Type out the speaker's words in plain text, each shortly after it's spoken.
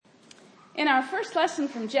In our first lesson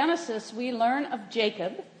from Genesis, we learn of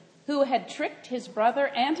Jacob, who had tricked his brother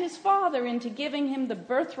and his father into giving him the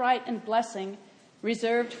birthright and blessing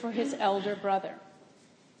reserved for his elder brother.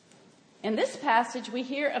 In this passage, we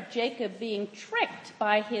hear of Jacob being tricked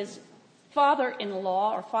by his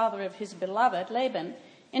father-in-law, or father of his beloved, Laban,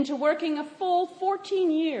 into working a full 14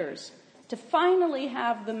 years to finally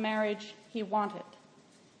have the marriage he wanted.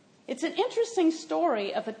 It's an interesting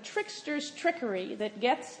story of a trickster's trickery that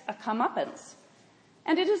gets a comeuppance.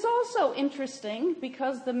 And it is also interesting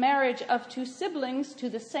because the marriage of two siblings to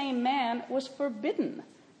the same man was forbidden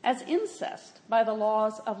as incest by the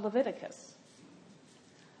laws of Leviticus.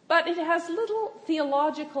 But it has little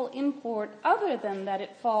theological import other than that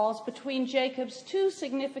it falls between Jacob's two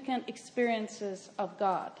significant experiences of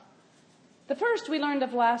God. The first we learned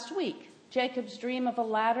of last week, Jacob's dream of a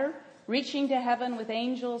ladder reaching to heaven with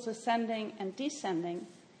angels ascending and descending.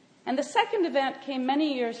 And the second event came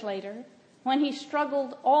many years later when he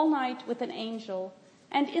struggled all night with an angel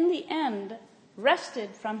and in the end wrested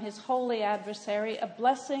from his holy adversary a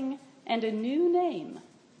blessing and a new name,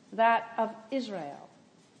 that of Israel.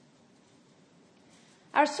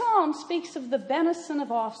 Our psalm speaks of the benison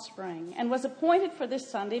of offspring and was appointed for this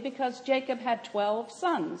Sunday because Jacob had 12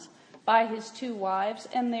 sons by his 2 wives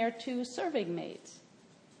and their 2 serving maids.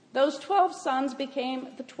 Those 12 sons became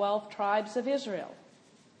the 12 tribes of Israel.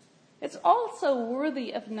 It's also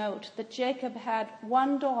worthy of note that Jacob had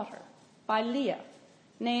 1 daughter by Leah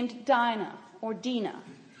named Dinah or Dinah,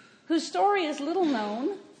 whose story is little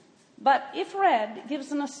known, but if read,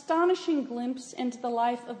 gives an astonishing glimpse into the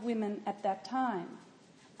life of women at that time.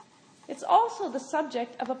 It's also the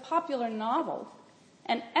subject of a popular novel,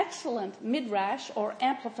 an excellent midrash or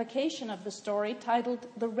amplification of the story titled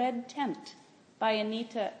The Red Tent by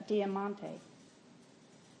Anita Diamante.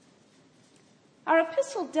 Our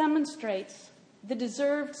epistle demonstrates the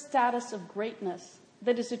deserved status of greatness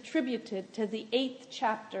that is attributed to the 8th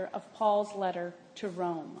chapter of Paul's letter to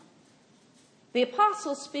Rome. The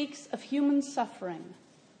apostle speaks of human suffering,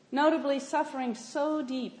 notably suffering so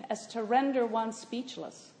deep as to render one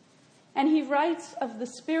speechless. And he writes of the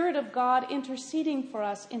Spirit of God interceding for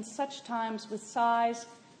us in such times with sighs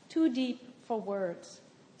too deep for words,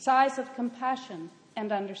 sighs of compassion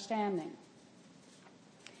and understanding.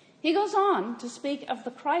 He goes on to speak of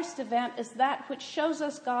the Christ event as that which shows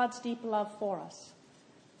us God's deep love for us.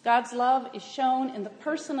 God's love is shown in the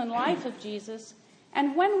person and life of Jesus,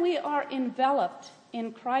 and when we are enveloped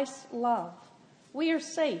in Christ's love, we are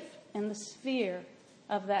safe in the sphere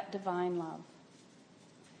of that divine love.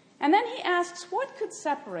 And then he asks, what could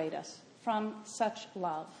separate us from such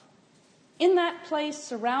love? In that place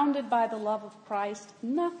surrounded by the love of Christ,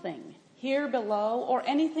 nothing here below or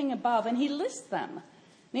anything above, and he lists them,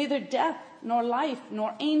 neither death nor life,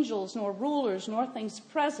 nor angels, nor rulers, nor things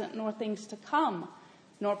present, nor things to come,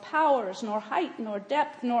 nor powers, nor height, nor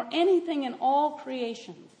depth, nor anything in all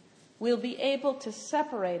creation will be able to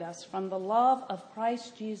separate us from the love of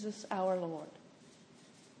Christ Jesus our Lord.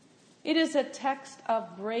 It is a text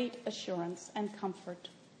of great assurance and comfort,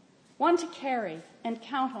 one to carry and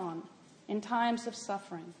count on in times of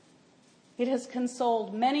suffering. It has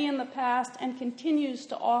consoled many in the past and continues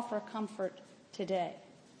to offer comfort today.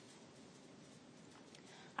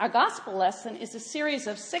 Our gospel lesson is a series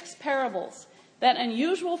of 6 parables, that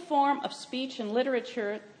unusual form of speech and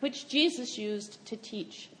literature which Jesus used to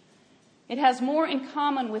teach. It has more in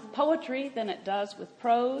common with poetry than it does with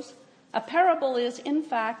prose. A parable is, in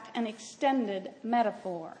fact, an extended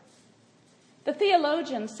metaphor. The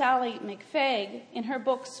theologian Sally McFaig, in her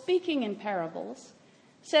book Speaking in Parables,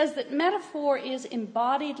 says that metaphor is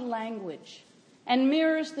embodied language and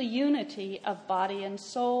mirrors the unity of body and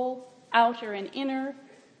soul, outer and inner,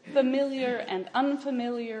 familiar and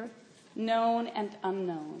unfamiliar, known and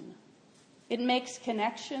unknown. It makes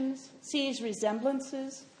connections, sees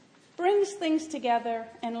resemblances, brings things together,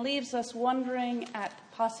 and leaves us wondering at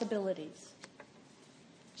possibilities.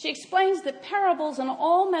 She explains that parables and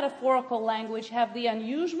all metaphorical language have the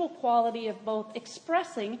unusual quality of both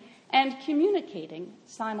expressing and communicating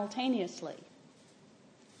simultaneously.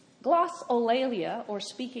 Glossolalia, or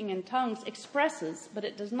speaking in tongues, expresses, but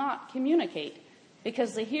it does not communicate,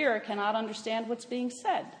 because the hearer cannot understand what's being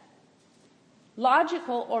said.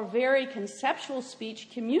 Logical or very conceptual speech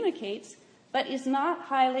communicates, but is not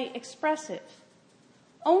highly expressive.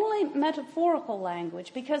 Only metaphorical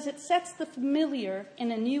language, because it sets the familiar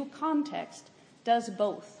in a new context, does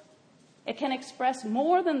both. It can express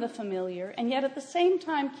more than the familiar, and yet at the same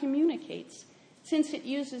time communicates, since it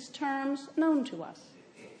uses terms known to us.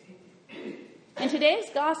 In today's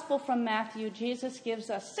gospel from Matthew, Jesus gives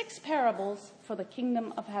us 6 parables for the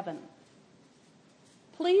kingdom of heaven.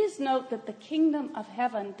 please note that the kingdom of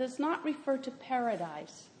heaven does not refer to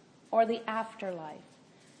paradise or the afterlife,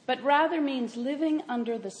 but rather means living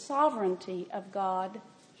under the sovereignty of God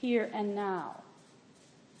here and now.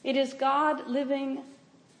 It is God living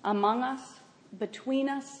among us, between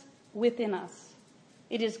us, within us.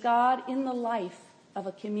 It is God in the life of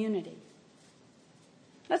a community.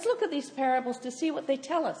 Let's look at these parables to see what they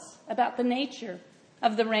tell us about the nature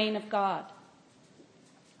of the reign of God.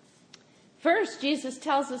 First, Jesus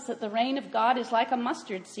tells us that the reign of God is like a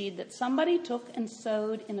mustard seed that somebody took and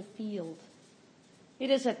sowed in a field. It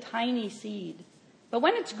is a tiny seed, but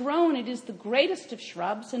when it's grown, it is the greatest of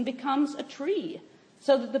shrubs and becomes a tree,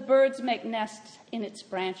 so that the birds make nests in its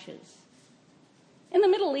branches. In the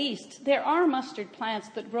Middle East, there are mustard plants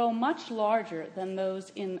that grow much larger than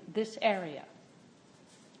those in this area.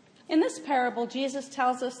 In this parable, Jesus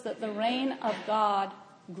tells us that the reign of God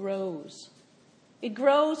grows. It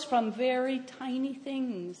grows from very tiny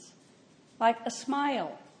things, like a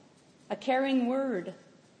smile, a caring word,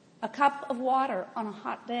 a cup of water on a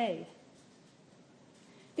hot day.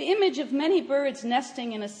 The image of many birds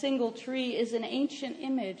nesting in a single tree is an ancient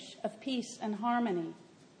image of peace and harmony.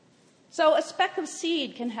 So a speck of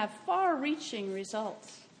seed can have far-reaching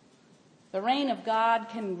results. The reign of God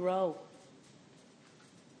can grow.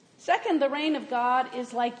 Second, the reign of God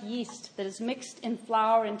is like yeast that is mixed in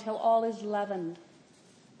flour until all is leavened.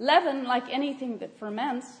 Leaven, like anything that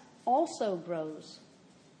ferments, also grows.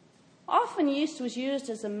 Often yeast was used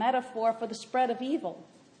as a metaphor for the spread of evil,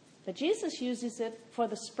 but Jesus uses it for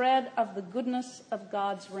the spread of the goodness of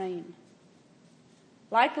God's reign.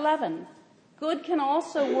 Like leaven, good can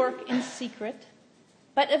also work in secret,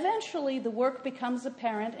 but eventually the work becomes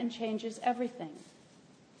apparent and changes everything.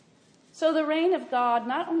 So the reign of God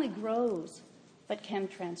not only grows, but can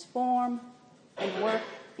transform and work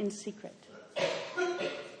in secret.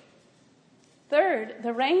 Third,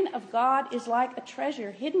 the reign of God is like a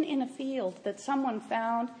treasure hidden in a field that someone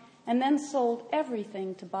found and then sold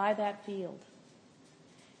everything to buy that field.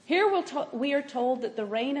 Here we are told that the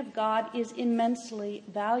reign of God is immensely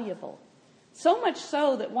valuable, so much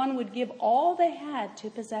so that one would give all they had to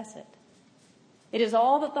possess it. It is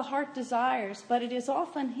all that the heart desires, but it is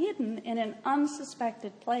often hidden in an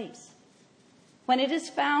unsuspected place. When it is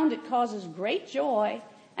found, it causes great joy,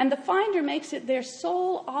 and the finder makes it their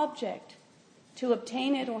sole object to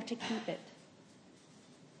obtain it or to keep it.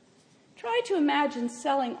 Try to imagine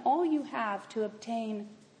selling all you have to obtain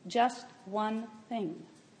just one thing.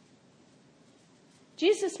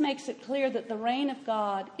 Jesus makes it clear that the reign of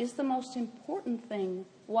God is the most important thing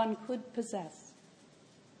one could possess.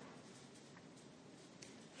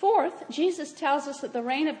 Fourth, Jesus tells us that the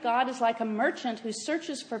reign of God is like a merchant who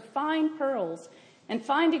searches for fine pearls and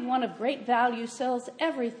finding one of great value sells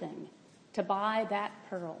everything to buy that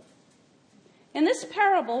pearl. In this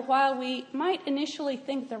parable, while we might initially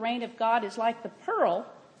think the reign of God is like the pearl,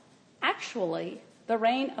 actually, the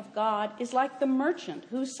reign of God is like the merchant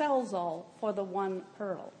who sells all for the one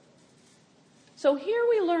pearl. So here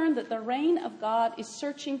we learn that the reign of God is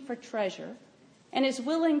searching for treasure and is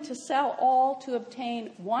willing to sell all to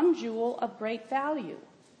obtain one jewel of great value.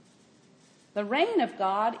 The reign of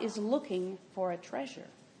God is looking for a treasure.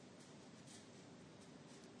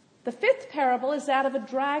 The fifth parable is that of a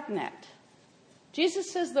dragnet.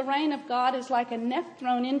 Jesus says the reign of God is like a net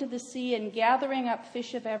thrown into the sea and gathering up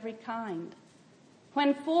fish of every kind.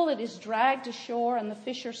 When full, it is dragged ashore and the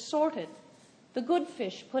fish are sorted, the good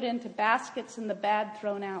fish put into baskets and the bad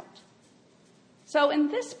thrown out. So in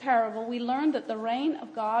this parable, we learn that the reign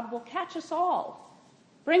of God will catch us all,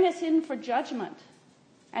 bring us in for judgment,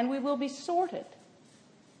 and we will be sorted.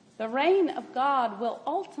 The reign of God will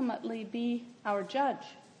ultimately be our judge.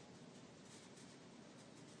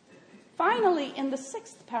 Finally, in the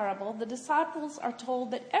sixth parable, the disciples are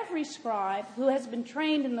told that every scribe who has been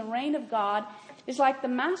trained in the reign of God is like the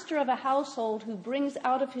master of a household who brings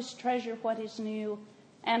out of his treasure what is new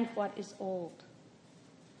and what is old.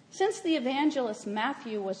 Since the evangelist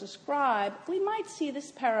Matthew was a scribe, we might see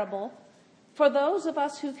this parable for those of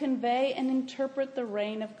us who convey and interpret the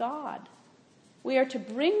reign of God. We are to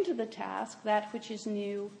bring to the task that which is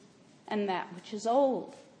new and that which is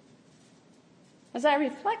old. As I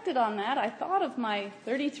reflected on that, I thought of my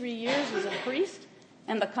 33 years as a priest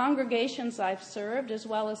and the congregations I've served, as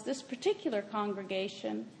well as this particular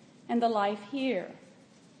congregation and the life here.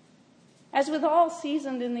 As with all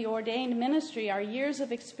seasoned in the ordained ministry, our years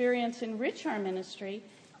of experience enrich our ministry,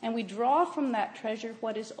 and we draw from that treasure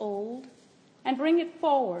what is old and bring it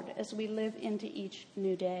forward as we live into each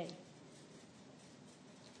new day.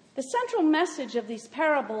 The central message of these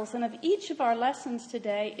parables and of each of our lessons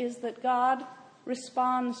today is that God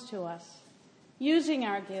responds to us. using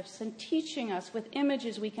our gifts and teaching us with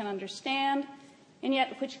images we can understand, and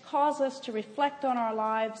yet which cause us to reflect on our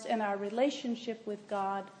lives and our relationship with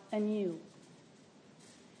God and you.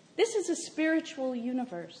 This is a spiritual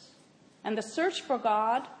universe, and the search for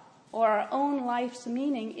God or our own life's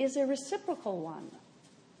meaning is a reciprocal one.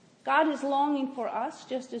 God is longing for us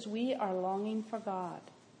just as we are longing for God.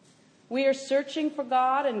 We are searching for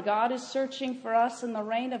God, and God is searching for us, and the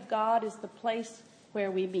reign of God is the place where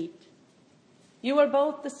we meet. You are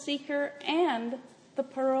both the seeker and the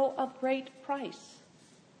pearl of great price.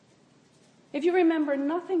 If you remember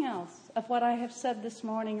nothing else of what I have said this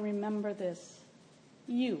morning, remember this.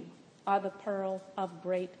 You are the pearl of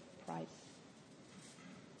great price.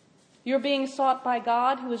 You're being sought by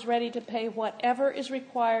God, who is ready to pay whatever is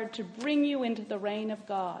required to bring you into the reign of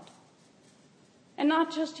God. And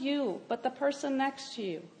not just you, but the person next to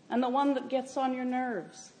you, and the one that gets on your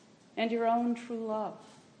nerves, and your own true love.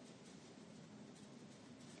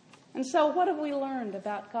 And so what have we learned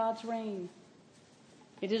about God's reign?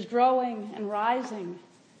 It is growing and rising.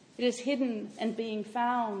 It is hidden and being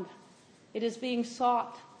found. It is being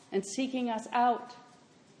sought and seeking us out.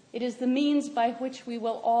 It is the means by which we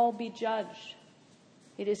will all be judged.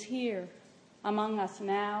 It is here among us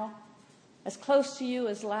now, as close to you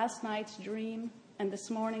as last night's dream and this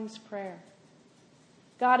morning's prayer.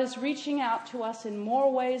 God is reaching out to us in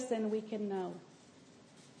more ways than we can know.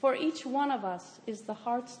 For each one of us is the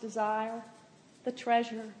heart's desire, the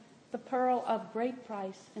treasure, the pearl of great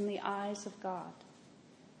price in the eyes of God.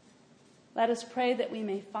 Let us pray that we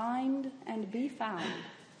may find and be found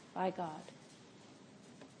by God.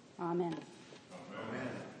 Amen.